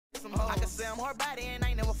I'm hard body and I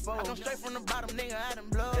ain't never fold. I come straight from the bottom, nigga, I done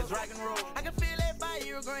blow. It's rock and roll. I can feel that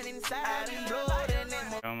fire growing inside. I done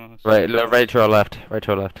blow. Almost. Right to our left. Right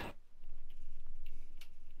to our left.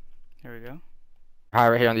 Here we go.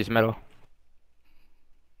 Alright, right here on these metal.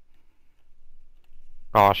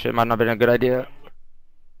 Oh shit, might not have been a good idea.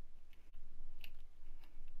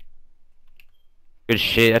 Good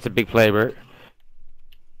shit, that's a big play, Bert.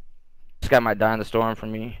 This guy might die in the storm for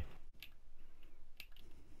me.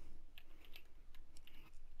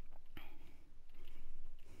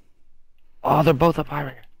 Oh, they're both up high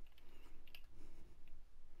right here.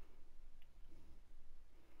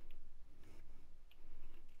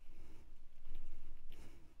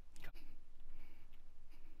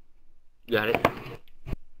 Got it.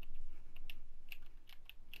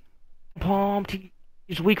 Palm T.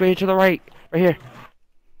 He's weak right here to the right. Right here.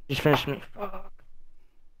 Just finished me. Fuck.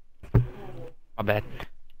 My bad.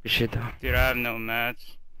 Good shit though. Dude, I have no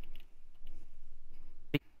mats.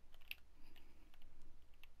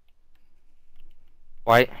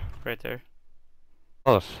 White. Right there.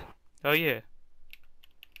 Close. Oh yeah.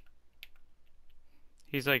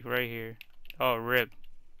 He's like right here. Oh, rip.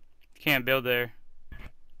 Can't build there.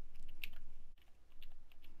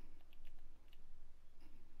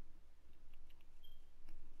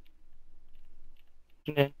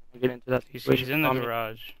 Get into that. He's in the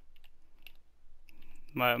garage.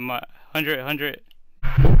 My 100.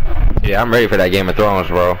 Yeah, I'm ready for that Game of Thrones,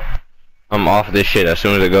 bro. I'm off this shit as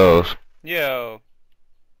soon as it goes. Yo.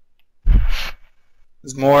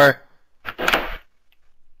 There's more. So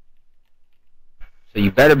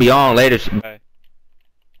you better be on later. Right.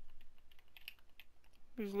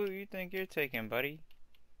 Whose loot you think you're taking, buddy?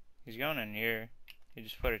 He's going in here. He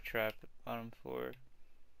just put a trap on him for.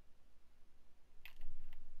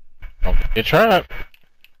 Don't get trapped.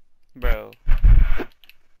 Bro.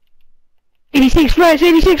 86 flash!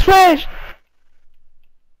 86 flash!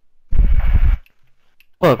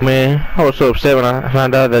 Fuck, man. I was so upset when I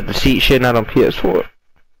found out that the seat shit not on PS4.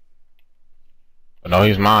 No,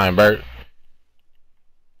 he's mine, Bert.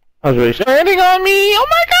 I was really standing on me. Oh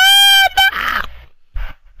my god!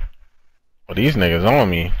 Well, these niggas on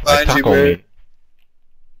me. Like Behind you, taco Bert. meat.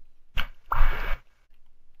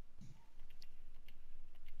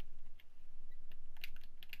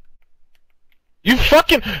 You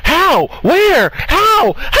fucking how? Where?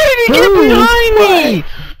 How? How did he get behind me?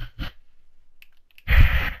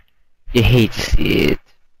 You hate to see it.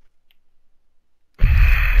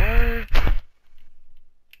 What?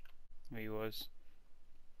 He was.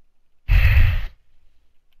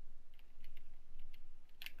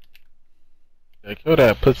 Yeah, kill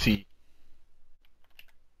that pussy.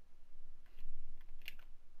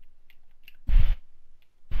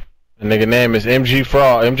 The nigga name is MJ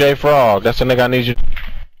Frog. That's the nigga I need you.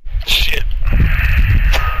 Shit.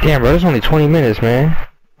 Damn, bro, it's only 20 minutes, man.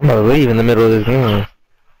 I'm about to leave in the middle of this game.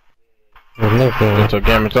 There's nothing. Until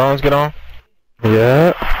Game of Thrones get on?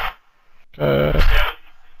 Yeah.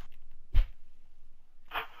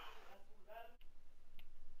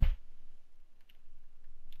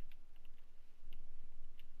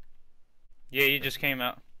 Yeah, you just came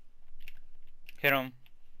out. Hit him.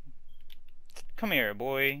 Come here,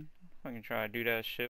 boy. Fucking try to do that shit.